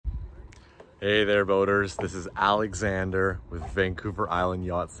Hey there boaters, this is Alexander with Vancouver Island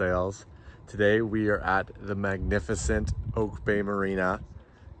Yacht Sales. Today we are at the magnificent Oak Bay Marina.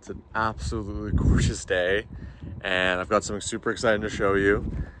 It's an absolutely gorgeous day and I've got something super exciting to show you.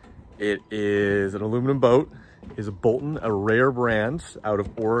 It is an aluminum boat. It is a Boulton, a rare brand out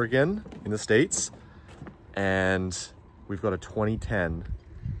of Oregon in the States. And we've got a 2010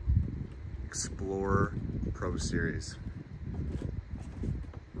 Explorer Pro Series.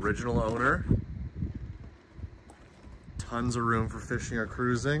 Original owner, tons of room for fishing or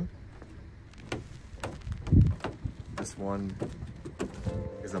cruising. This one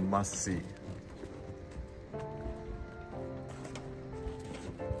is a must-see.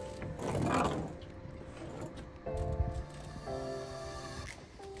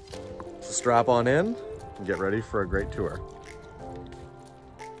 So strap on in and get ready for a great tour.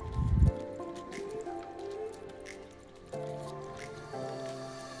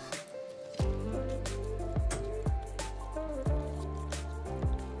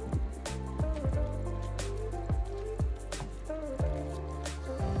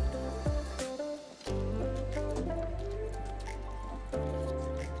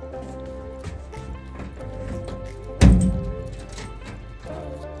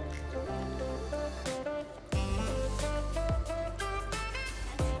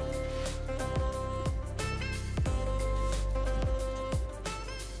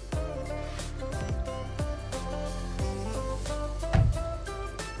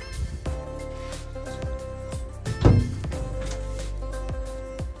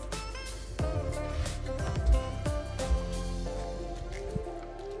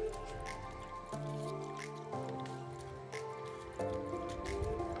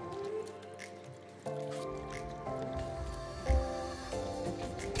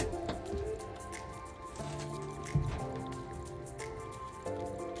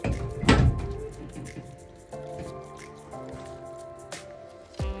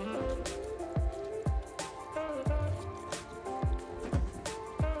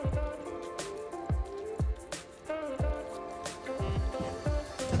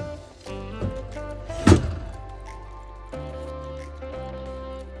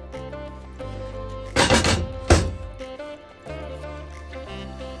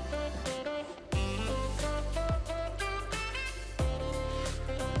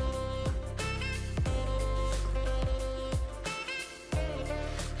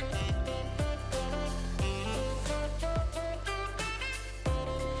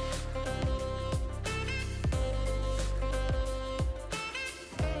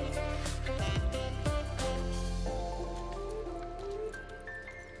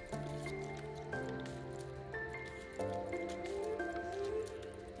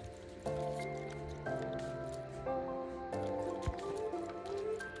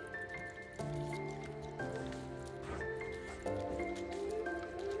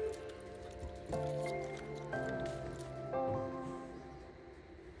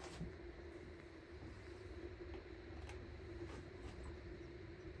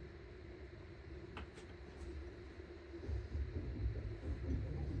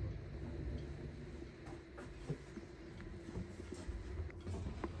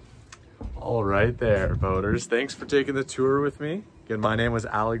 All right there, boaters. Thanks for taking the tour with me. Again, my name was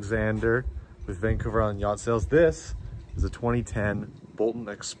Alexander with Vancouver Island Yacht Sales. This is a 2010 Boulton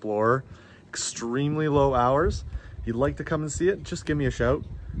Explorer. Extremely low hours. If you'd like to come and see it, just give me a shout.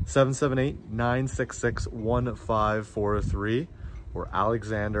 778-966-1543 or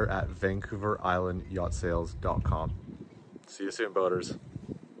Alexander at VancouverIslandYachtsales.com. See you soon, boaters.